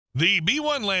The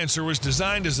B-1 Lancer was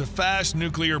designed as a fast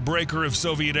nuclear breaker of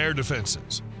Soviet air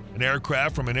defenses, an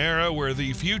aircraft from an era where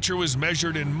the future was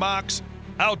measured in Machs,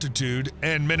 altitude,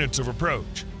 and minutes of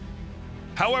approach.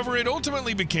 However, it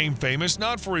ultimately became famous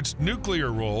not for its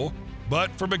nuclear role,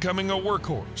 but for becoming a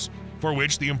workhorse, for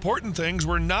which the important things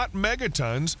were not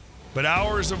megatons, but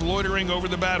hours of loitering over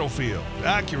the battlefield,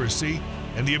 accuracy,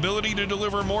 and the ability to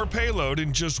deliver more payload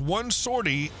in just one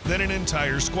sortie than an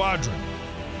entire squadron.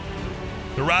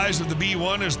 The rise of the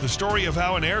B-1 is the story of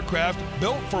how an aircraft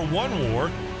built for one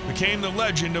war became the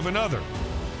legend of another.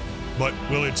 But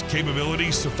will its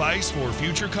capabilities suffice for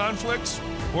future conflicts,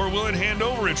 or will it hand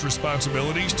over its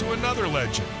responsibilities to another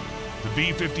legend, the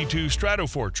B-52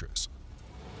 Stratofortress?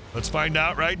 Let's find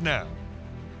out right now.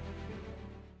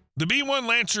 The B-1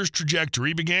 Lancer's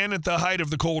trajectory began at the height of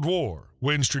the Cold War,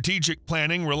 when strategic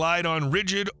planning relied on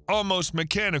rigid, almost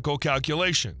mechanical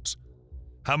calculations.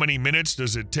 How many minutes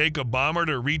does it take a bomber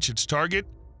to reach its target?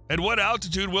 At what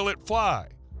altitude will it fly?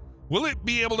 Will it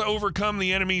be able to overcome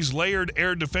the enemy's layered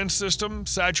air defense system,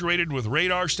 saturated with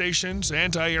radar stations,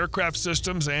 anti-aircraft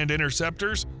systems, and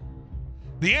interceptors?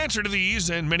 The answer to these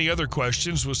and many other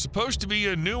questions was supposed to be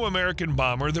a new American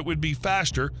bomber that would be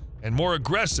faster and more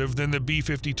aggressive than the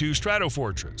B-52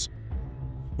 Stratofortress.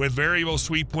 With variable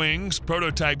sweep wings,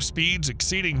 prototype speeds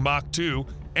exceeding Mach 2,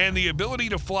 and the ability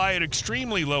to fly at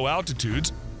extremely low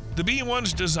altitudes, the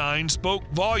B-1's design spoke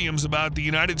volumes about the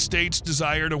United States'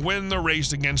 desire to win the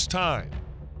race against time.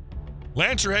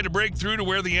 Lancer had to break through to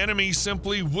where the enemy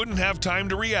simply wouldn't have time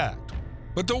to react.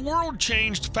 But the world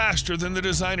changed faster than the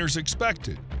designers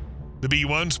expected. The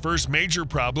B-1's first major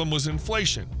problem was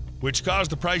inflation, which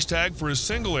caused the price tag for a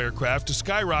single aircraft to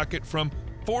skyrocket from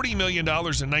 $40 million in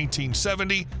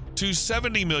 1970 to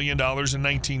 $70 million in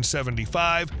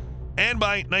 1975, and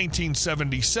by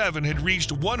 1977 had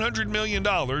reached $100 million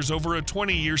over a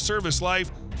 20-year service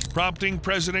life, prompting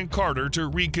President Carter to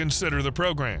reconsider the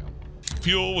program.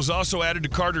 Fuel was also added to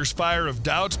Carter's fire of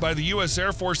doubts by the U.S.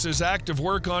 Air Force's active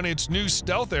work on its new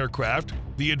stealth aircraft,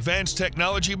 the Advanced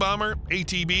Technology Bomber,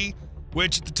 ATB,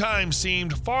 which at the time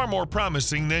seemed far more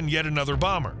promising than yet another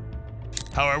bomber.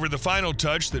 However, the final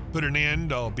touch that put an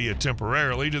end, albeit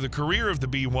temporarily, to the career of the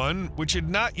B-1, which had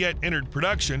not yet entered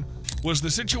production, was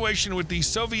the situation with the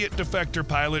Soviet defector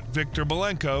pilot Viktor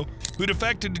Belenko, who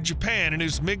defected to Japan in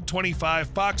his MiG-25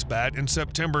 Foxbat in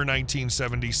September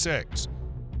 1976.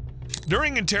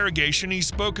 During interrogation, he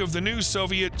spoke of the new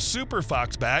Soviet Super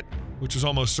Foxbat, which was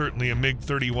almost certainly a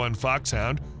MiG-31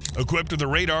 Foxhound, equipped with a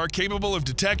radar capable of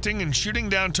detecting and shooting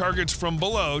down targets from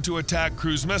below to attack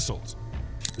cruise missiles.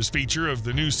 This feature of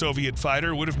the new Soviet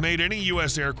fighter would have made any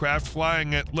U.S. aircraft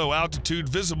flying at low altitude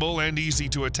visible and easy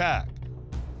to attack.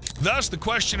 Thus, the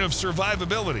question of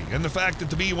survivability and the fact that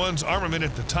the B-1's armament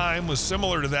at the time was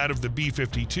similar to that of the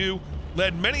B-52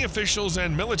 led many officials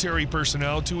and military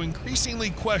personnel to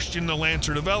increasingly question the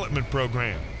Lancer development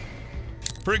program.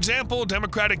 For example,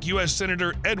 Democratic U.S.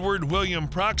 Senator Edward William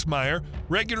Proxmire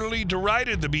regularly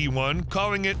derided the B-1,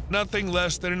 calling it nothing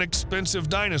less than an expensive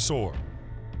dinosaur.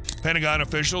 Pentagon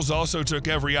officials also took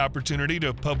every opportunity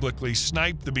to publicly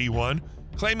snipe the B-1,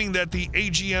 claiming that the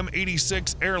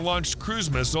AGM-86 Air-Launched Cruise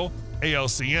Missile,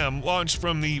 ALCM, launched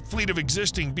from the fleet of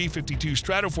existing B-52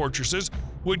 Stratofortresses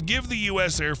would give the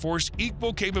U.S. Air Force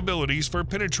equal capabilities for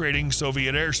penetrating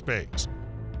Soviet airspace.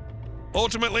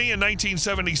 Ultimately, in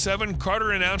 1977,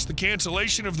 Carter announced the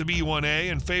cancellation of the B-1A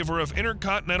in favor of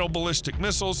intercontinental ballistic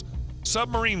missiles,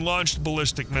 submarine-launched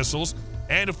ballistic missiles,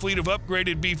 and a fleet of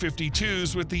upgraded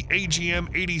B-52s with the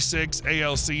AGM-86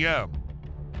 ALCM.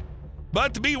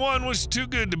 But the B-1 was too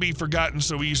good to be forgotten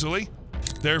so easily.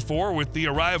 Therefore, with the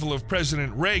arrival of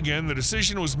President Reagan, the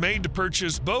decision was made to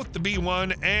purchase both the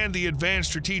B-1 and the Advanced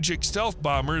Strategic Stealth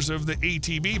Bombers of the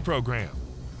ATB program.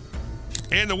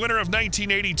 In the winter of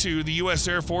 1982, the U.S.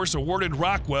 Air Force awarded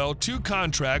Rockwell 2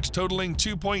 contracts totaling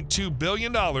 $2.2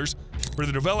 billion for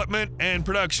the development and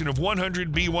production of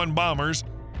 100 B-1 bombers,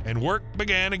 and work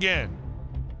began again.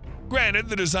 Granted,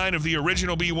 the design of the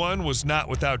original B-1 was not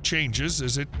without changes,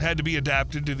 as it had to be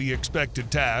adapted to the expected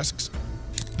tasks.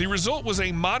 The result was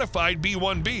a modified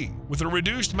B-1B with a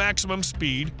reduced maximum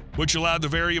speed, which allowed the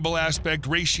variable aspect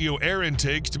ratio air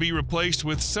intakes to be replaced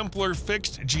with simpler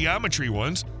fixed geometry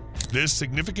ones. This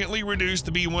significantly reduced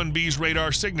the B-1B's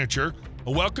radar signature,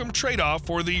 a welcome trade-off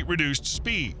for the reduced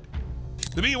speed.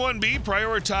 The B-1B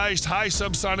prioritized high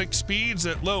subsonic speeds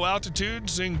at low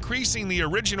altitudes, increasing the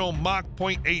original Mach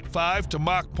 0.85 to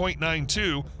Mach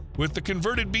 0.92, with the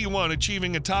converted B-1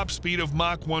 achieving a top speed of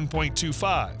Mach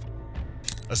 1.25.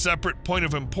 A separate point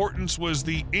of importance was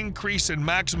the increase in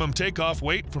maximum takeoff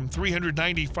weight from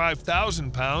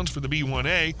 395,000 pounds for the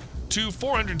B-1A to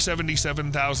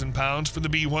 477,000 pounds for the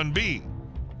B-1B.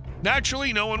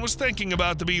 Naturally, no one was thinking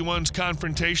about the B-1's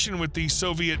confrontation with the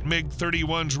Soviet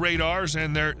MiG-31's radars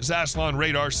and their Zaslon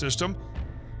radar system.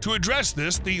 To address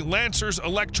this, the Lancer's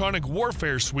electronic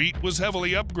warfare suite was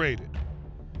heavily upgraded.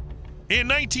 In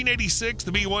 1986,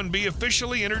 the B-1B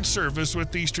officially entered service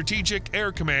with the Strategic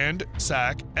Air Command,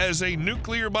 SAC, as a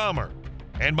nuclear bomber,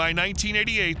 and by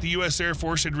 1988, the U.S. Air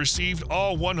Force had received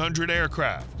all 100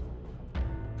 aircraft.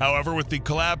 However, with the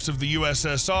collapse of the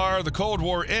USSR, the Cold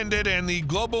War ended, and the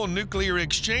global nuclear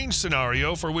exchange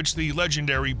scenario for which the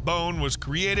legendary Bone was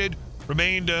created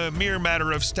remained a mere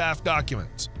matter of staff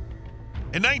documents.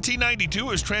 In 1992,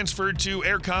 it was transferred to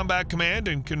Air Combat Command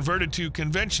and converted to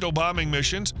conventional bombing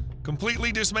missions,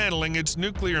 completely dismantling its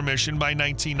nuclear mission by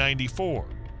 1994.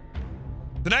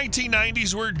 The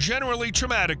 1990s were generally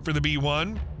traumatic for the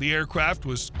B-1. The aircraft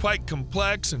was quite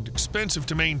complex and expensive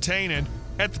to maintain and,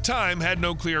 at the time, had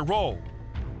no clear role.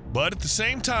 But at the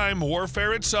same time,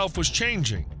 warfare itself was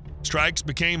changing. Strikes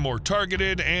became more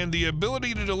targeted, and the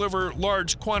ability to deliver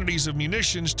large quantities of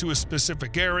munitions to a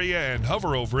specific area and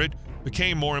hover over it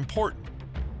became more important.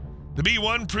 The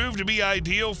B-1 proved to be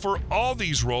ideal for all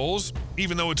these roles,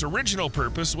 even though its original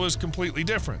purpose was completely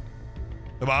different.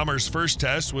 The bomber's first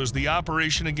test was the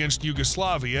operation against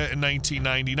Yugoslavia in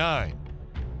 1999.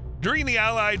 During the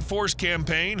Allied force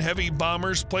campaign, heavy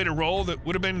bombers played a role that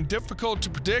would have been difficult to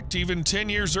predict even 10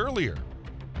 years earlier.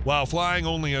 While flying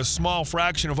only a small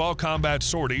fraction of all combat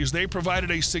sorties, they provided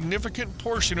a significant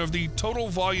portion of the total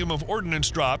volume of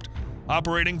ordnance dropped,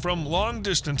 operating from long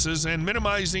distances and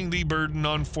minimizing the burden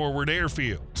on forward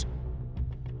airfields.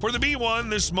 For the B-1,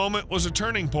 this moment was a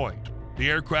turning point. The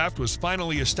aircraft was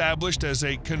finally established as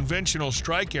a conventional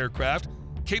strike aircraft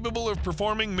capable of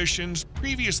performing missions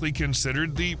previously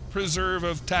considered the preserve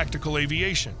of tactical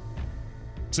aviation.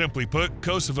 Simply put,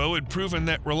 Kosovo had proven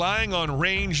that relying on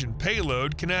range and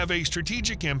payload can have a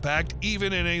strategic impact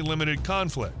even in a limited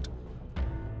conflict.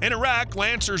 In Iraq,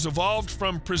 Lancers evolved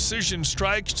from precision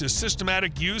strikes to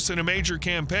systematic use in a major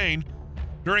campaign.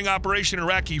 During Operation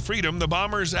Iraqi Freedom, the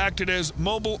bombers acted as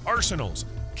mobile arsenals,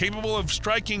 capable of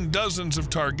striking dozens of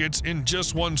targets in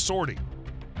just one sortie.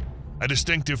 A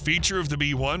distinctive feature of the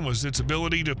B-1 was its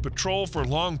ability to patrol for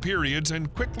long periods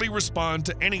and quickly respond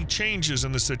to any changes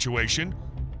in the situation.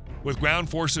 With ground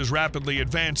forces rapidly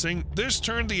advancing, this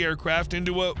turned the aircraft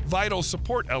into a vital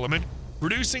support element,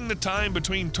 reducing the time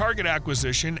between target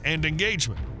acquisition and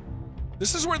engagement.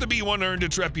 This is where the B-1 earned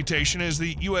its reputation as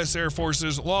the U.S. Air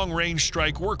Force's long-range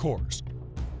strike workhorse.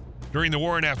 During the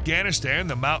war in Afghanistan,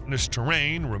 the mountainous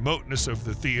terrain, remoteness of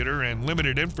the theater, and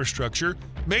limited infrastructure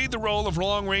made the role of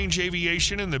long-range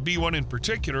aviation, and the B-1 in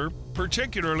particular,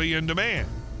 particularly in demand.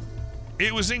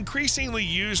 It was increasingly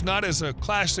used not as a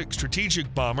classic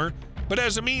strategic bomber, but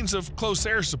as a means of close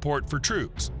air support for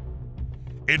troops.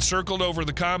 It circled over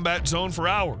the combat zone for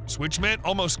hours, which meant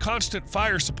almost constant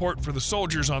fire support for the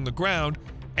soldiers on the ground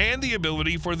and the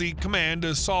ability for the command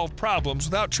to solve problems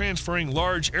without transferring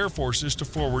large air forces to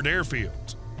forward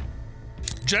airfields.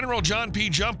 General John P.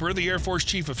 Jumper, the Air Force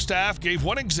Chief of Staff, gave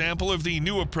one example of the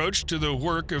new approach to the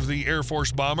work of the Air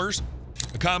Force bombers.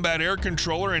 A combat air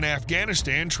controller in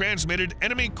Afghanistan transmitted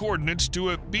enemy coordinates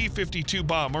to a B-52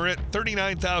 bomber at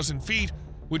 39,000 feet,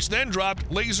 which then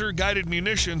dropped laser-guided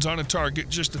munitions on a target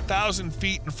just 1,000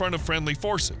 feet in front of friendly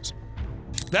forces.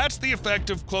 That's the effect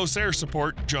of close air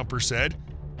support, Jumper said.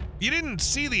 You didn't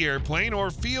see the airplane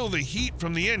or feel the heat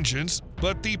from the engines,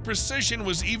 but the precision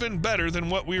was even better than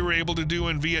what we were able to do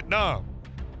in Vietnam.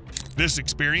 This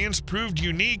experience proved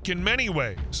unique in many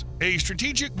ways. A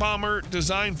strategic bomber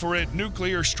designed for a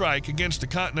nuclear strike against a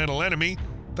continental enemy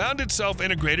found itself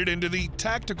integrated into the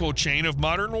tactical chain of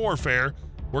modern warfare,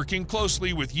 working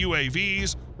closely with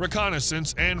UAVs,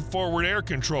 reconnaissance, and forward air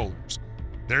controllers,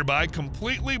 thereby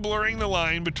completely blurring the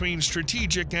line between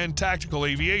strategic and tactical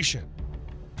aviation.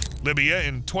 Libya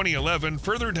in 2011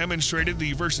 further demonstrated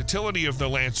the versatility of the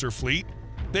Lancer fleet.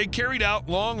 They carried out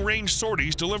long-range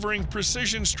sorties delivering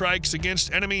precision strikes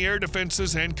against enemy air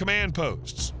defenses and command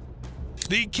posts.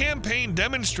 The campaign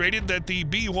demonstrated that the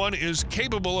B-1 is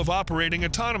capable of operating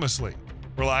autonomously,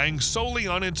 relying solely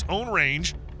on its own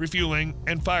range, refueling,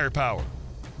 and firepower.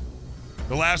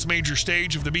 The last major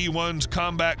stage of the B-1's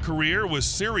combat career was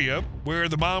Syria, where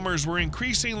the bombers were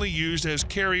increasingly used as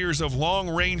carriers of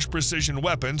long-range precision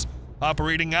weapons,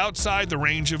 operating outside the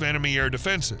range of enemy air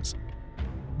defenses.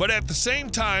 But at the same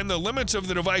time, the limits of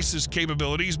the device's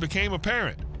capabilities became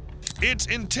apparent. Its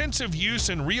intensive use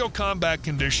in real combat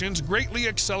conditions greatly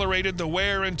accelerated the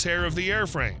wear and tear of the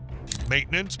airframe.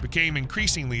 Maintenance became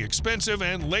increasingly expensive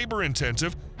and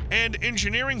labor-intensive, and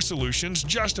engineering solutions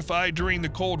justified during the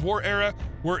Cold War era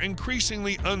were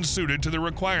increasingly unsuited to the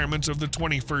requirements of the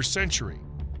 21st century.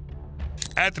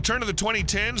 At the turn of the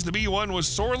 2010s, the B-1 was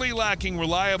sorely lacking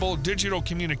reliable digital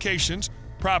communications,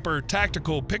 proper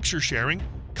tactical picture sharing,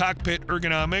 cockpit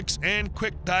ergonomics, and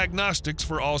quick diagnostics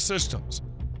for all systems.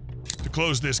 To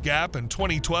close this gap, in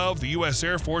 2012, the U.S.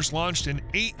 Air Force launched an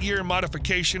 8-year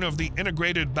modification of the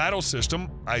Integrated Battle System,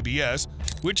 IBS,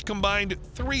 which combined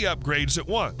 3 upgrades at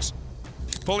once.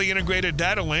 Fully Integrated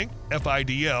Data Link,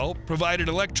 FIDL, provided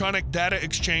electronic data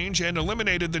exchange and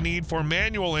eliminated the need for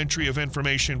manual entry of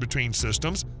information between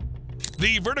systems.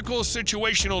 The Vertical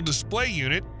Situational Display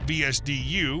Unit,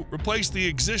 VSDU, replaced the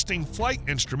existing flight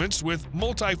instruments with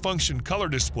multifunction color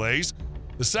displays,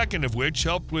 the second of which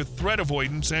helped with threat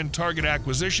avoidance and target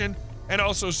acquisition and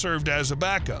also served as a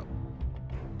backup.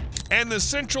 And the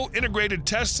Central Integrated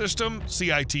Test System,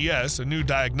 CITS, a new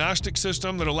diagnostic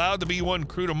system that allowed the B-1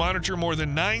 crew to monitor more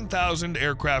than 9,000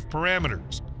 aircraft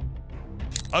parameters.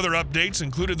 Other updates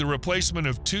included the replacement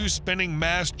of 2 spinning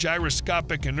mast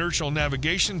gyroscopic inertial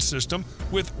navigation system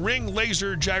with ring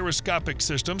laser gyroscopic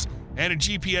systems and a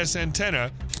GPS antenna,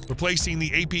 replacing the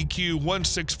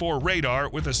APQ-164 radar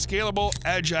with a scalable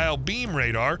agile beam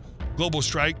radar, Global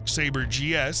Strike Sabre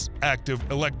GS, active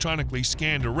electronically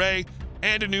scanned array,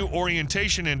 and a new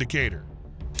orientation indicator.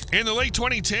 In the late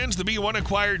 2010s, the B-1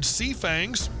 acquired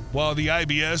CFANGs. While the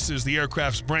IBS is the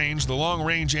aircraft's brains, the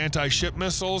long-range anti-ship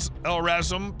missiles,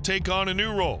 LRASM, take on a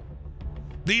new role.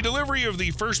 The delivery of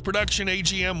the first production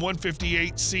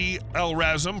AGM-158C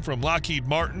LRASM from Lockheed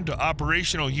Martin to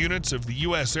operational units of the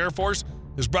U.S. Air Force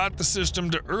has brought the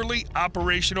system to early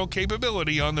operational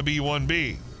capability on the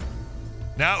B-1B.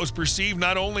 Now it was perceived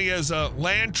not only as a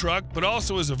land truck, but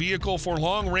also as a vehicle for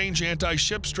long-range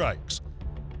anti-ship strikes.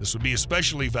 This would be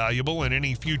especially valuable in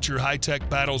any future high-tech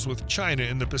battles with China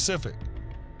in the Pacific.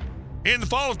 In the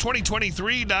fall of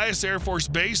 2023, Dyess Air Force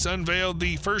Base unveiled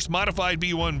the first modified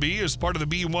B-1B as part of the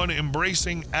B-1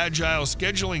 Embracing Agile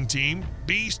Scheduling Team,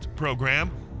 BEAST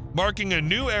program, marking a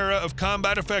new era of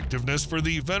combat effectiveness for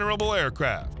the venerable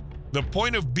aircraft. The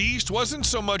point of BEAST wasn't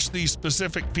so much the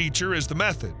specific feature as the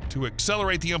method, to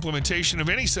accelerate the implementation of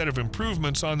any set of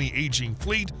improvements on the aging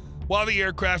fleet while the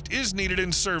aircraft is needed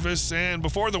in service and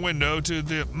before the window to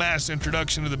the mass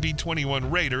introduction of the B-21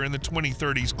 Raider in the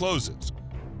 2030s closes.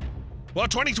 While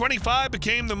 2025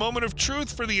 became the moment of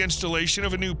truth for the installation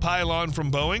of a new pylon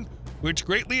from Boeing, which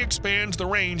greatly expands the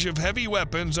range of heavy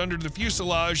weapons under the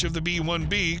fuselage of the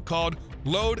B-1B called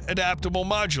Load Adaptable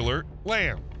Modular,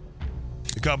 LAM.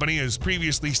 The company has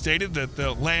previously stated that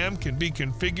the LAM can be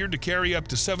configured to carry up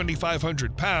to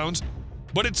 7,500 pounds,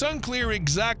 but it's unclear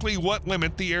exactly what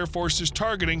limit the Air Force is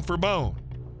targeting for Bone.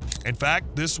 In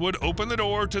fact, this would open the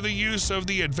door to the use of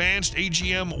the advanced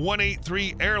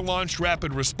AGM-183 Air-Launched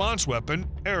Rapid Response Weapon,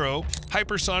 ARROW,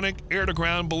 hypersonic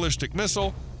air-to-ground ballistic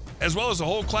missile, as well as a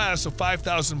whole class of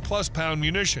 5,000-plus pound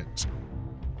munitions.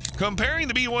 Comparing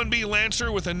the B-1B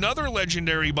Lancer with another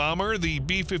legendary bomber, the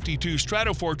B-52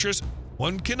 Stratofortress,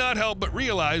 one cannot help but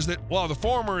realize that while the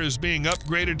former is being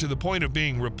upgraded to the point of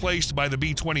being replaced by the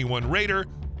B-21 Raider,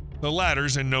 the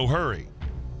latter's in no hurry.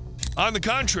 On the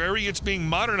contrary, it's being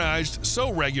modernized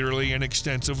so regularly and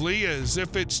extensively as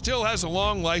if it still has a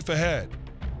long life ahead.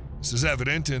 This is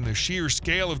evident in the sheer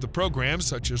scale of the program,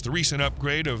 such as the recent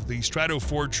upgrade of the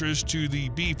Stratofortress to the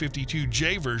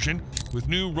B-52J version with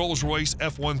new Rolls-Royce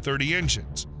F-130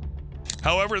 engines.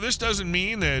 However, this doesn't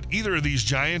mean that either of these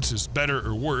giants is better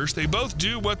or worse. They both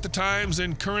do what the times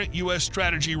and current U.S.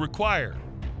 strategy require.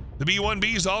 The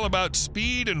B-1B is all about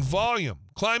speed and volume,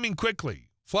 climbing quickly,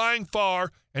 flying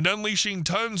far, and unleashing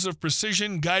tons of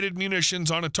precision-guided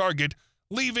munitions on a target,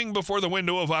 leaving before the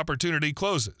window of opportunity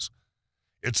closes.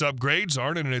 Its upgrades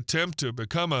aren't an attempt to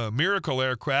become a miracle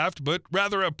aircraft, but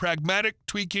rather a pragmatic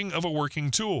tweaking of a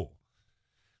working tool.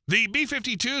 The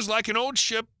B-52 is like an old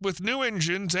ship with new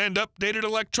engines and updated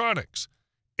electronics.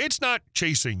 It's not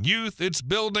chasing youth, it's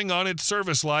building on its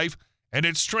service life, and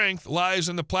its strength lies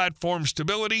in the platform's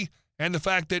stability and the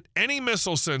fact that any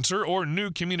missile sensor or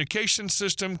new communication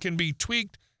system can be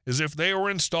tweaked as if they were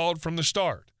installed from the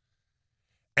start.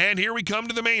 And here we come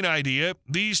to the main idea.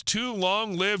 These two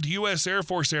long-lived U.S. Air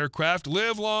Force aircraft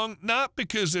live long not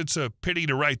because it's a pity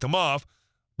to write them off,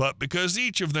 but because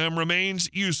each of them remains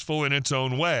useful in its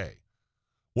own way.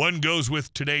 One goes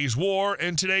with today's war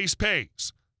and today's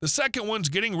pace. The second one's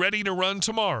getting ready to run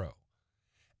tomorrow.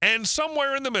 And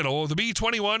somewhere in the middle, the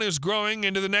B-21 is growing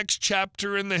into the next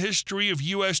chapter in the history of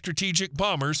U.S. strategic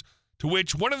bombers, to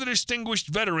which one of the distinguished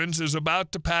veterans is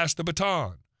about to pass the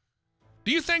baton.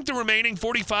 Do you think the remaining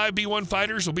 45 B-1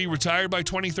 fighters will be retired by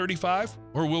 2035?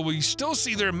 Or will we still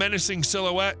see their menacing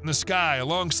silhouette in the sky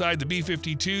alongside the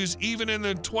B-52s even in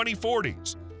the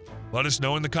 2040s? Let us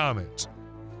know in the comments.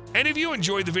 And if you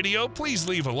enjoyed the video, please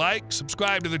leave a like,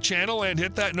 subscribe to the channel, and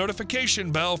hit that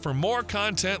notification bell for more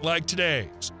content like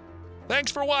today's.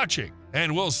 Thanks for watching,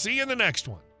 and we'll see you in the next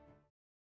one.